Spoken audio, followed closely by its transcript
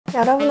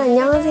여러분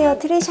안녕하세요,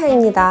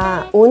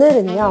 트리샤입니다.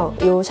 오늘은요,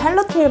 이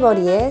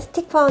샬롯틸버리의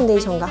스틱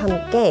파운데이션과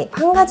함께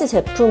한 가지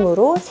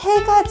제품으로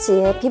세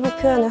가지의 피부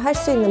표현을 할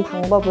수 있는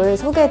방법을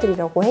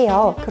소개해드리려고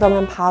해요.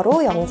 그러면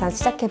바로 영상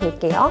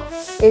시작해볼게요.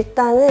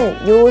 일단은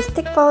이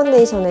스틱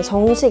파운데이션의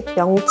정식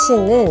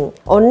명칭은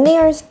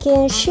Unreal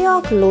Skin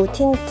Sheer Glow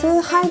Tint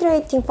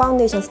Hydrating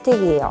Foundation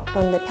스틱이에요.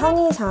 그런데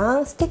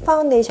편의상 스틱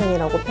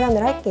파운데이션이라고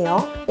표현을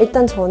할게요.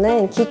 일단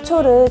저는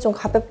기초를 좀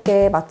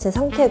가볍게 마친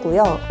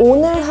상태고요.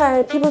 오늘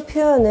할 피부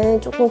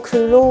표현은 조금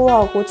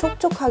글로우하고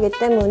촉촉하기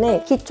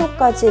때문에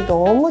기초까지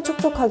너무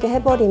촉촉하게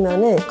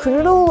해버리면은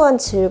글로우한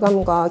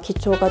질감과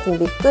기초가 좀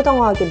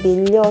미끄덩하게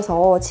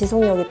밀려서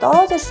지속력이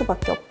떨어질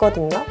수밖에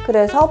없거든요.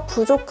 그래서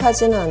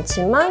부족하지는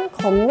않지만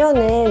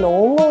겉면에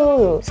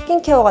너무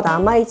스킨케어가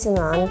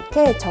남아있지는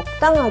않게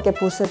적당하게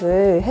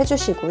보습을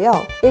해주시고요.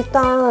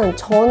 일단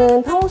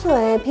저는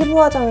평소에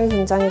피부 화장을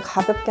굉장히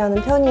가볍게 하는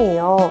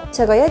편이에요.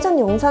 제가 예전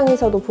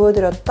영상에서도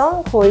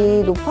보여드렸던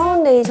거의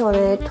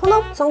노파운데이션의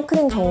톤업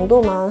선크림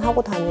정도만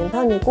하고 다니는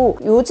편이고,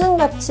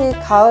 요즘같이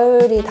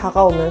가을이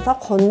다가오면서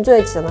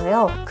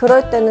건조해지잖아요.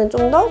 그럴 때는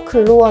좀 더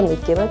글로우한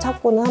느낌을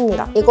찾고는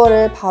합니다.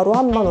 이거를 바로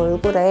한번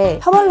얼굴에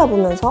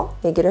펴발라보면서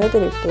얘기를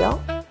해드릴게요.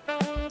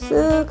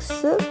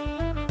 쓱쓱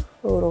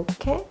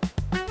이렇게.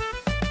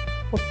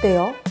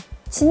 어때요?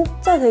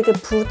 진짜 되게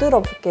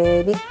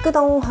부드럽게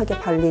미끄덩하게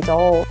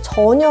발리죠.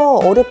 전혀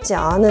어렵지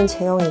않은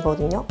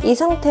제형이거든요. 이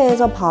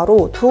상태에서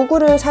바로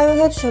도구를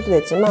사용해 주셔도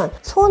되지만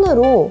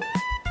손으로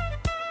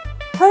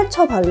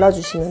펼쳐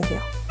발라주시면 돼요.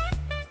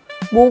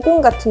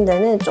 모공 같은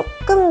데는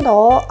조금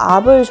더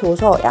압을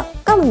줘서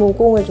약간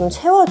모공을 좀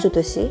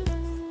채워주듯이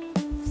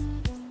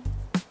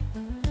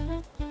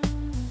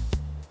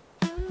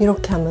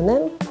이렇게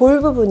하면은 볼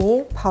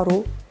부분이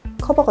바로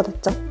커버가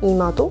됐죠.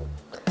 이마도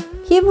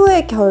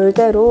피부의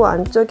결대로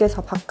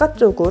안쪽에서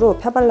바깥쪽으로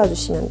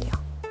펴발라주시면 돼요.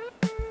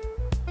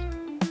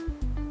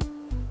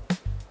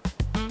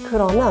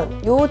 그러면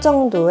이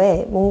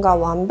정도의 뭔가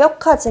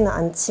완벽하지는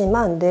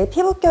않지만 내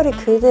피부결이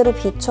그대로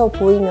비쳐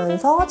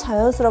보이면서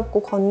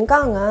자연스럽고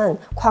건강한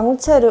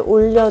광채를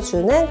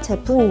올려주는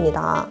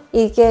제품입니다.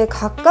 이게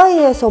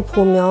가까이에서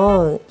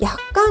보면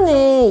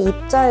약간의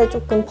입자에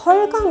조금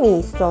펄감이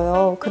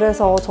있어요.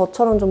 그래서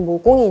저처럼 좀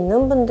모공이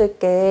있는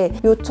분들께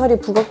요철이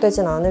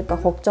부각되진 않을까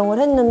걱정을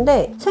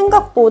했는데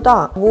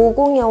생각보다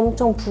모공이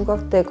엄청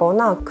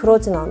부각되거나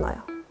그러진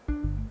않아요.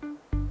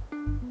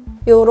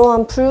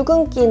 이러한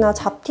붉은기나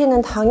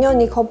잡티는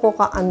당연히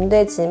커버가 안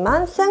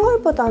되지만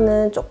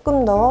생얼보다는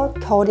조금 더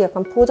결이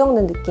약간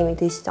보정된 느낌이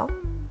드시죠?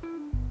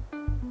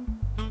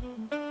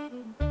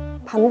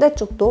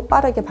 반대쪽도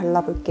빠르게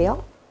발라볼게요.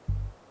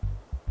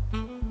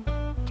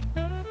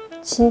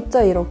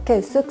 진짜 이렇게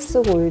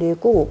쓱쓱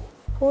올리고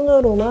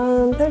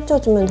손으로만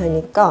펼쳐주면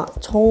되니까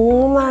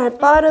정말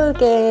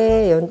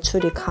빠르게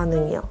연출이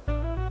가능해요.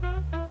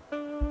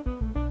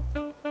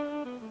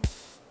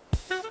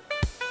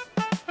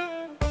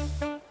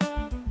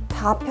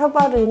 다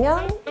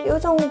펴바르면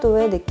이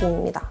정도의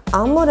느낌입니다.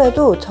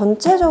 아무래도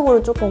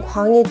전체적으로 조금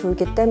광이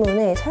돌기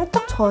때문에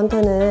살짝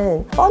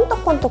저한테는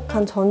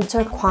번떡번떡한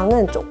전체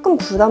광은 조금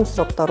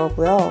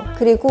부담스럽더라고요.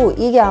 그리고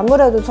이게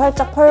아무래도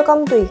살짝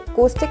펄감도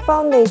있고 스틱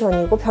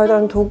파운데이션이고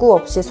별다른 도구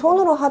없이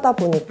손으로 하다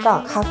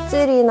보니까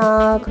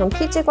각질이나 그런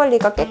피지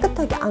관리가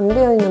깨끗하게 안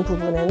되어 있는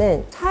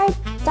부분에는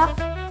살짝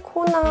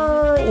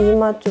코나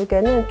이마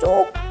쪽에는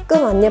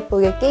조금 안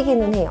예쁘게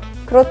끼기는 해요.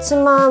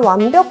 그렇지만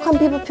완벽한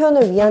피부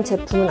표현을 위한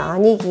제품은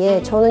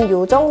아니기에 저는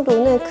이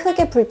정도는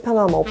크게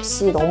불편함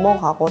없이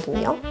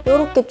넘어가거든요.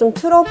 이렇게 좀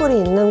트러블이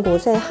있는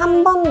곳에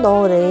한 번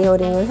더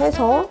레이어링을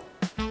해서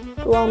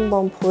또 한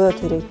번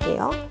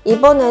보여드릴게요.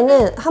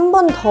 이번에는 한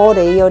번 더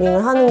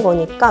레이어링을 하는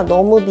거니까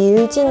너무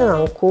밀지는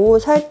않고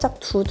살짝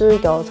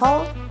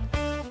두들겨서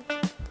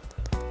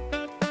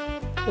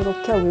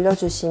이렇게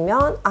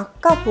올려주시면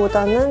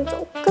아까보다는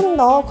조금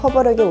더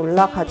커버력이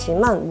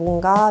올라가지만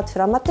뭔가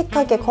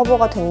드라마틱하게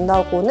커버가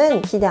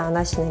된다고는 기대 안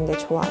하시는 게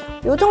좋아요.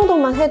 이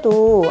정도만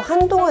해도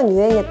한동안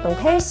유행했던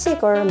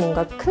헬시걸,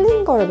 뭔가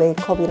클린걸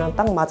메이크업이랑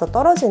딱 맞아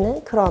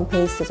떨어지는 그런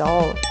베이스죠.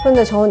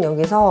 그런데 저는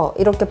여기서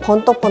이렇게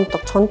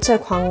번떡번떡 전체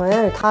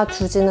광을 다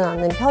주지는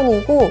않는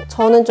편이고,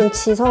 저는 좀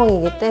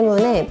지성이기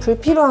때문에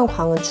불필요한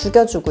광은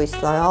죽여주고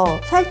있어요.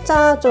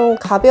 살짝 좀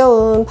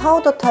가벼운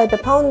파우더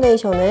타입의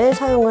파운데이션을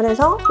사용을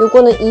해서,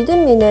 이거는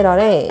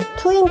이든미네랄의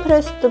투인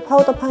프레스드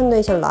파우더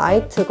파운데이션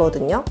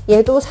라이트거든요.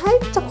 얘도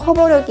살짝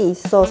커버력이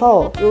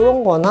있어서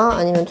이런 거나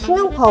아니면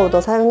투명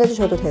파우더 사용해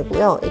주셔도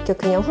되고요. 이렇게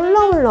그냥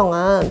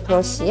훌렁훌렁한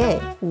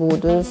브러쉬에 뭐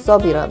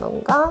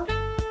눈썹이라던가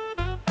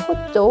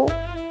코 쪽,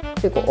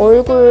 그리고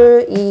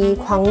얼굴 이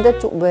광대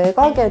쪽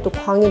외곽에도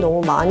광이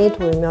너무 많이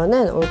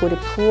돌면은 얼굴이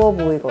부어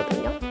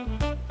보이거든요.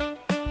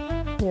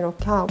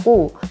 이렇게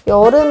하고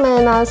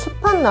여름에나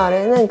습한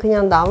날에는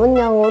그냥 남은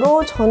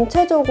양으로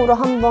전체적으로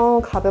한번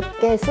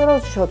가볍게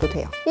쓸어주셔도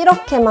돼요.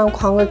 이렇게만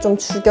광을 좀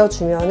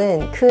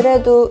죽여주면은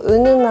그래도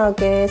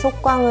은은하게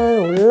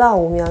속광은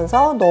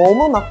올라오면서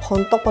너무 막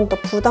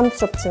번떡번떡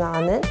부담스럽지는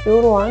않은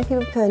이러한 피부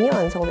표현이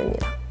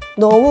완성됩니다.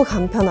 너무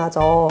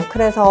간편하죠.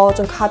 그래서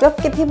좀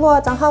가볍게 피부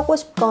화장하고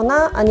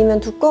싶거나 아니면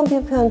두꺼운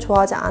피부 표현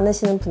좋아하지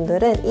않으시는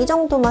분들은 이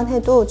정도만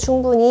해도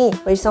충분히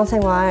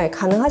일상생활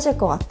가능하실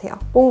것 같아요.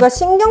 뭔가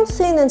신경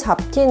쓰이는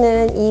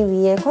잡티는 이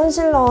위에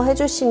컨실러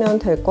해주시면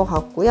될 것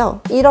같고요.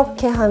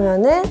 이렇게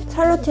하면은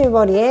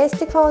샬롯틸버리의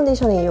스틱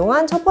파운데이션을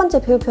이용한 첫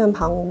번째 피부 표현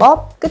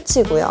방법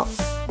끝이고요.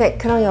 네,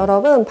 그럼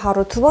여러분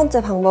바로 두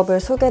번째 방법을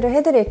소개를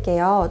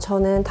해드릴게요.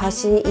 저는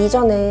다시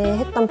이전에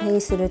했던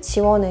베이스를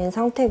지워낸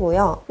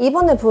상태고요.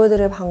 이번에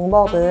보여드릴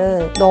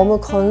방법은 너무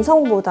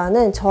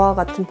건성보다는 저와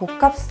같은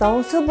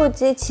복합성,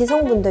 수부지,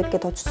 지성분들께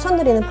더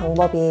추천드리는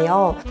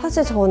방법이에요.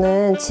 사실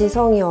저는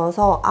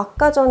지성이어서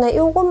아까 전에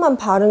이것만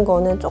바른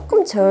거는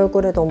조금 제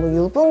얼굴에 너무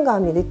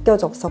유분감이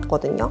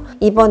느껴졌었거든요.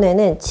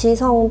 이번에는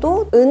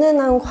지성도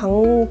은은한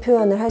광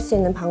표현을 할 수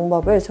있는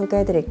방법을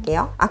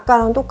소개해드릴게요.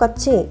 아까랑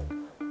똑같이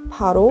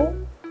바로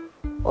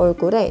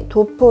얼굴에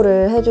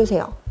도포를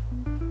해주세요.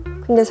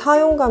 근데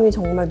사용감이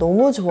정말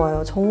너무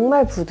좋아요.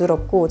 정말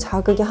부드럽고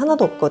자극이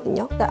하나도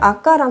없거든요. 근데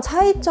아까랑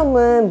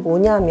차이점은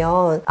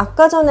뭐냐면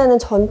아까 전에는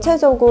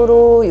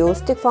전체적으로 이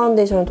스틱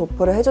파운데이션을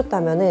도포를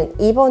해줬다면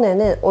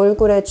이번에는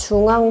얼굴의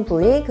중앙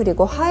부위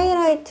그리고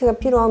하이라이트가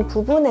필요한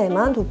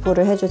부분에만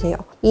도포를 해주세요.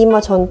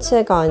 이마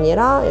전체가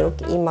아니라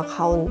이렇게 이마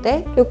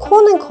가운데, 그리고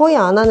코는 거의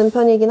안 하는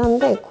편이긴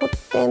한데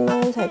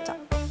콧대만 살짝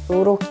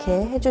이렇게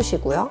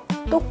해주시고요.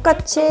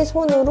 똑같이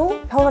손으로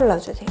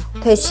펴발라주세요.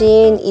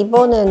 대신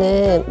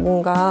이번에는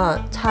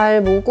뭔가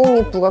잘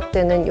모공이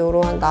부각되는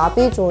이러한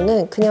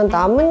나비존은 그냥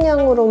남은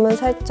양으로만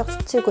살짝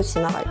스치고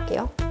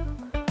지나갈게요.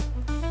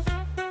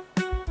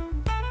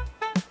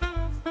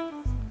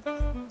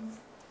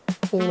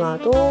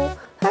 이마도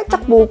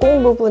살짝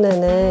모공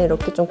부분에는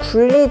이렇게 좀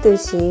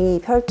굴리듯이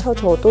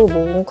펼쳐줘도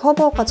모공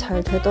커버가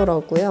잘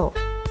되더라고요.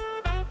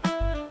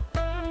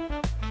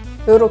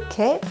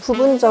 이렇게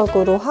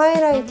부분적으로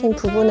하이라이팅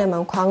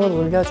부분에만 광을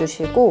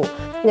올려주시고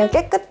그냥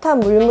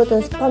깨끗한 물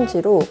묻은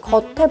스펀지로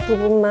겉에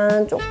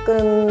부분만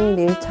조금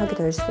밀착이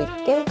될 수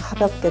있게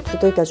가볍게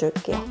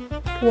두들겨줄게요.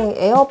 그냥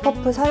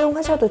에어퍼프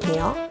사용하셔도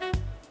돼요.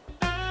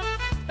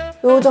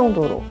 이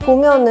정도로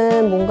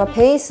보면은 뭔가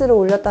베이스를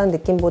올렸다는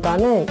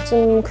느낌보다는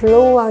좀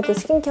글로우하게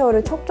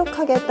스킨케어를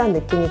촉촉하게 했다는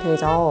느낌이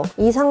들죠.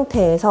 이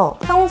상태에서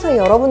평소에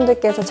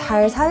여러분들께서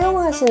잘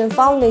사용하시는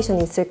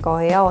파운데이션이 있을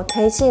거예요.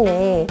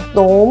 대신에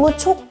너무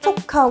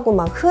촉촉하고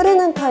막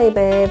흐르는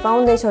타입의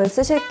파운데이션을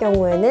쓰실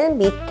경우에는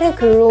밑에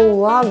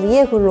글로우와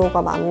위에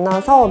글로우가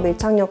만나서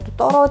밀착력도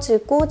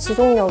떨어지고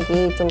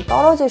지속력이 좀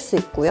떨어질 수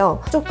있고요.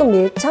 조금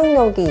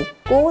밀착력이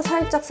있고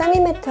살짝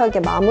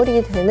세미매트하게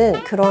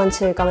마무리되는 그러한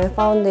질감의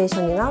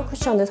파운데이션이나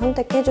쿠션을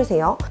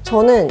선택해주세요.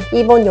 저는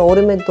이번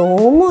여름에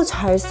너무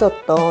잘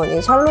썼던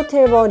이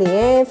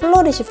샬롯틸버리의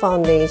플로리스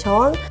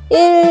파운데이션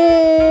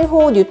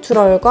 1호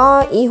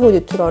뉴트럴과 2호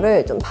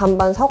뉴트럴을 좀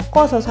반반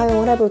섞어서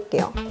사용을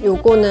해볼게요.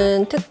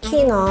 요거는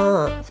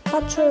특히나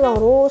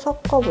스파츌러로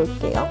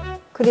섞어볼게요.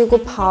 그리고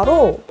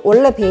바로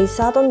원래 베이스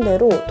하던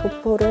대로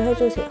도포를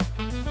해주세요.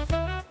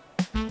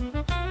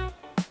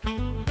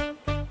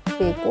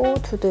 그리고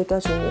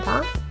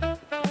두들겨줍니다.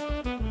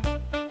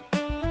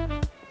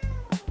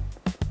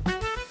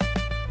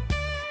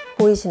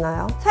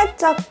 보이시나요?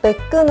 살짝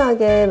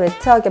매끈하게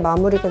매트하게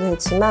마무리가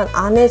되지만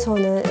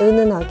안에서는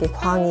은은하게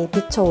광이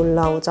비쳐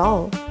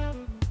올라오죠.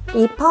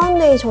 이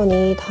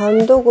파운데이션이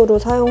단독으로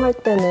사용할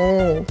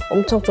때는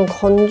엄청 좀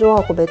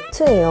건조하고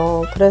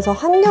매트해요. 그래서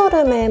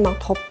한여름에 막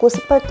덥고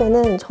습할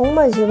때는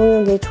정말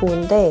지속력이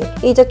좋은데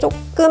이제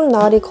조금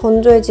날이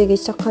건조해지기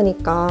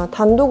시작하니까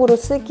단독으로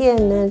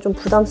쓰기에는 좀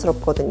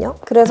부담스럽거든요.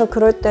 그래서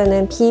그럴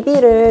때는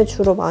BB를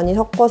주로 많이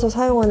섞어서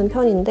사용하는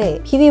편인데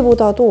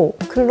BB보다도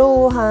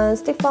글로우한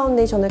스틱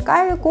파운데이션을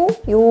깔고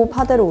이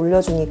파데를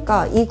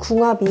올려주니까 이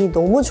궁합이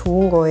너무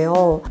좋은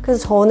거예요.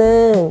 그래서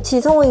저는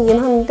지성이긴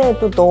한데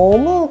또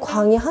너무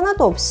광이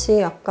하나도 없이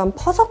약간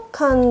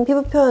퍼석한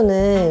피부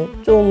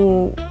표현은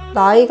좀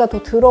나이가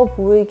더 들어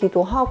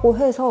보이기도 하고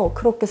해서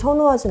그렇게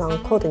선호하진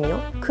않거든요.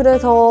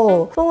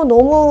 그래서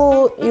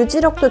너무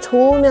유지력도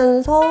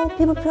좋으면서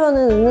피부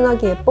표현은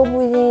은은하게 예뻐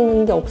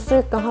보이는 게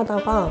없을까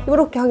하다가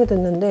이렇게 하게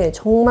됐는데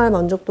정말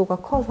만족도가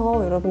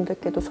커서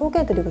여러분들께도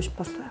소개해드리고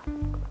싶었어요.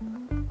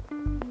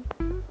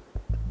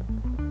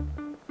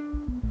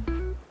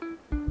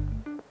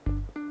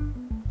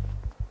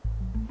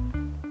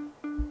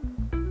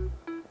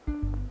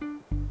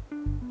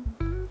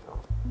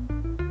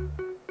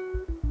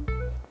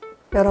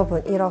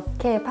 여러분,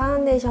 이렇게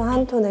파운데이션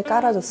한 톤을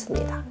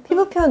깔아줬습니다.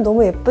 피부 표현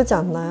너무 예쁘지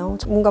않나요?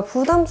 뭔가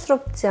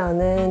부담스럽지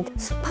않은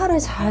스파를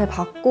잘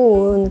받고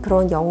온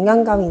그런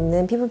영양감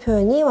있는 피부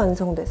표현이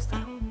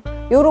완성됐어요.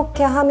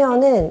 이렇게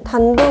하면은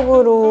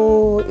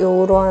단독으로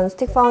이러한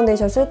스틱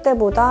파운데이션 쓸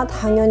때보다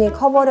당연히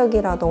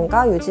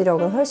커버력이라던가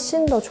유지력은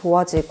훨씬 더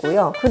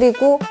좋아지고요.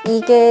 그리고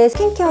이게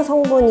스킨케어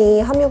성분이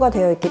함유가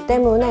되어 있기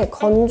때문에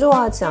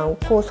건조하지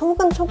않고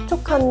속은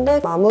촉촉한데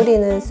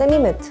마무리는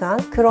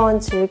세미매트한 그런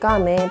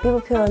질감의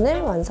피부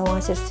표현을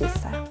완성하실 수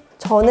있어요.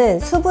 저는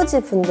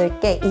수부지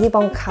분들께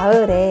이번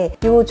가을에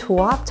이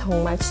조합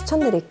정말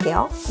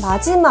추천드릴게요.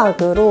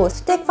 마지막으로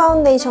스틱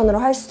파운데이션으로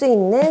할 수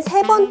있는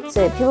세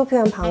번째 피부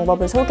표현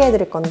방법을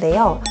소개해드릴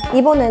건데요.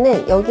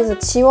 이번에는 여기서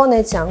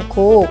지워내지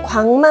않고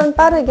광만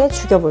빠르게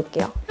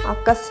죽여볼게요.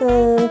 아까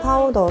쓴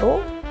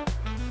파우더로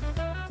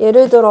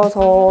예를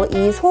들어서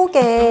이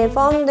속에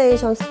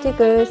파운데이션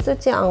스틱을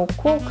쓰지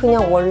않고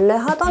그냥 원래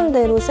하던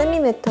대로 세미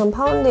매트한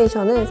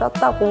파운데이션을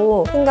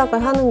썼다고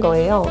생각을 하는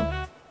거예요.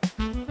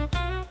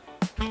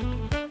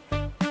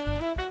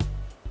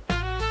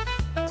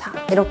 자,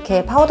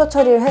 이렇게 파우더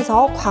처리를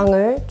해서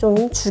광을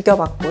좀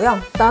죽여봤고요.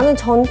 나는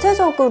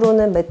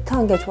전체적으로는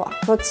매트한 게 좋아.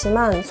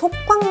 그렇지만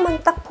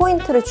속광만 딱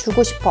포인트를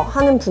주고 싶어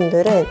하는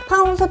분들은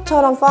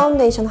평소처럼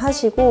파운데이션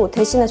하시고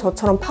대신에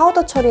저처럼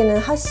파우더 처리는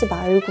하시지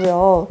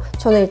말고요.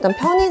 저는 일단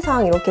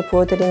편의상 이렇게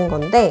보여드리는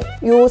건데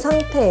이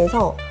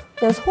상태에서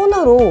그냥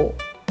손으로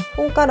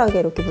손가락에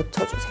이렇게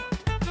묻혀주세요.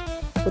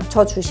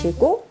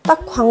 묻혀주시고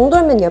딱 광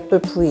돌면 예쁠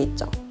부위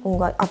있죠?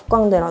 뭔가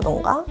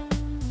앞광대라던가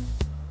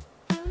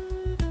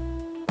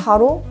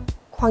바로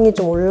광이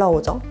좀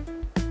올라오죠?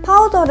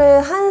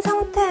 파우더를 한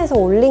상태에서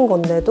올린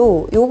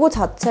건데도 이거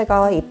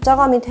자체가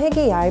입자감이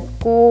되게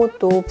얇고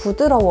또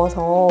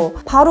부드러워서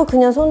바로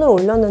그냥 손으로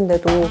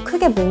올렸는데도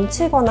크게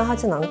뭉치거나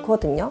하진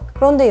않거든요.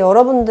 그런데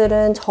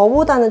여러분들은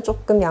저보다는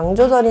조금 양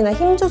조절이나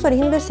힘 조절이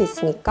힘들 수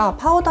있으니까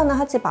파우더는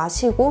하지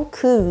마시고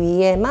그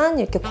위에만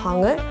이렇게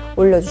광을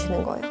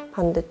올려주시는 거예요.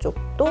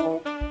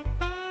 반대쪽도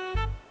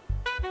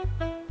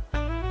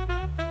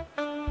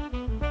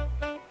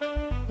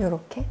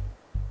이렇게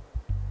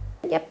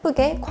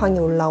예쁘게 광이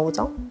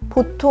올라오죠?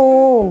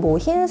 보통 뭐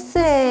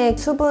흰색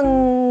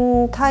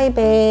수분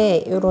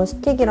타입의 이런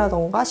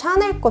스틱이라던가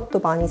샤넬 것도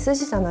많이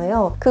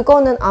쓰시잖아요.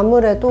 그거는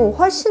아무래도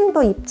훨씬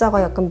더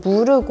입자가 약간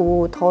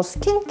무르고 더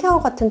스킨케어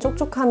같은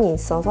촉촉함이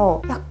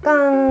있어서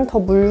약간 더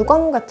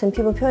물광 같은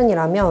피부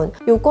표현이라면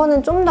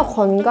이거는 좀 더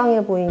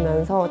건강해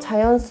보이면서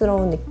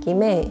자연스러운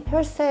느낌의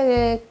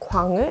혈색의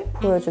광을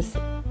보여줄 수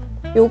있어요.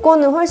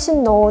 요거는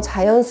훨씬 더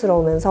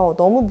자연스러우면서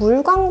너무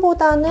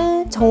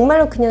물광보다는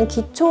정말로 그냥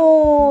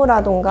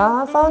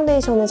기초라던가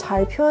파운데이션을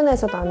잘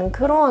표현해서 나는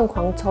그러한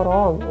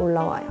광처럼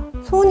올라와요.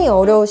 손이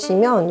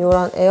어려우시면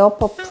이런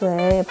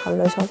에어퍼프에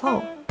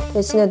바르셔서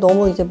대신에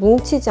너무 이제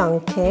뭉치지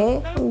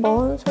않게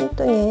한번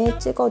손등에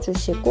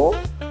찍어주시고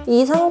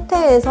이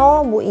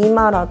상태에서 뭐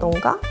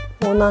이마라던가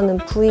원하는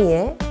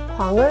부위에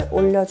광을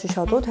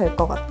올려주셔도 될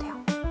것 같아요.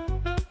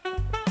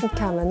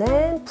 이렇게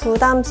하면은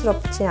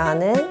부담스럽지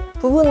않은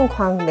부분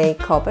광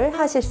메이크업을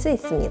하실 수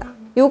있습니다.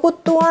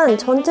 요것 또한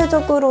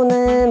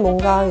전체적으로는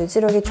뭔가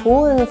유지력이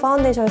좋은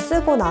파운데이션을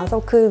쓰고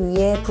나서 그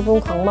위에 부분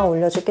광만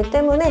올려주기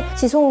때문에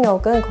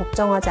지속력은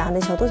걱정하지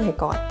않으셔도 될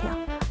것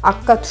같아요.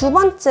 아까 두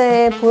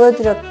번째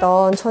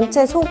보여드렸던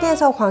전체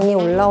속에서 광이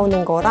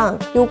올라오는 거랑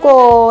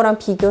요거랑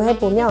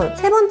비교해보면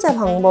세 번째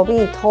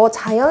방법이 더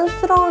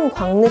자연스러운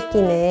광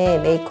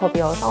느낌의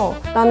메이크업이어서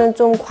나는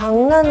좀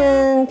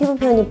광나는 피부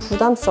표현이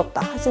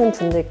부담스럽다 하시는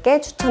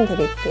분들께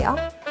추천드릴게요.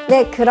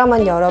 네,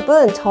 그러면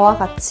여러분 저와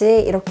같이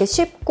이렇게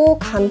쉽고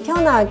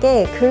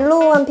간편하게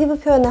글로우한 피부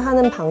표현을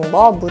하는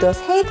방법 무려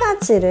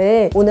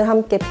 3가지를 오늘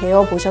함께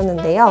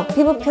배워보셨는데요.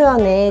 피부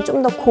표현에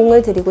좀 더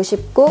공을 들이고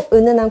싶고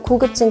은은한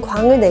고급진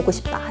광을 내고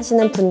싶다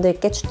하시는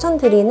분들께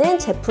추천드리는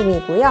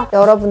제품이고요.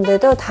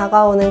 여러분들도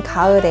다가오는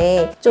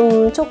가을에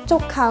좀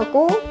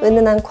촉촉하고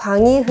은은한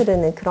광이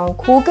흐르는 그런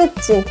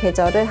고급진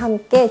계절을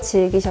함께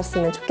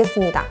즐기셨으면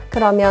좋겠습니다.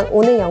 그러면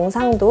오늘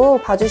영상도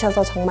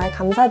봐주셔서 정말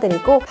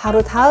감사드리고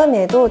바로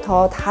다음에도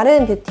더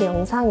다른 뷰티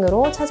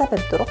영상으로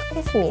찾아뵙도록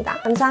하겠습니다.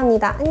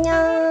 감사합니다.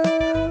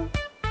 안녕!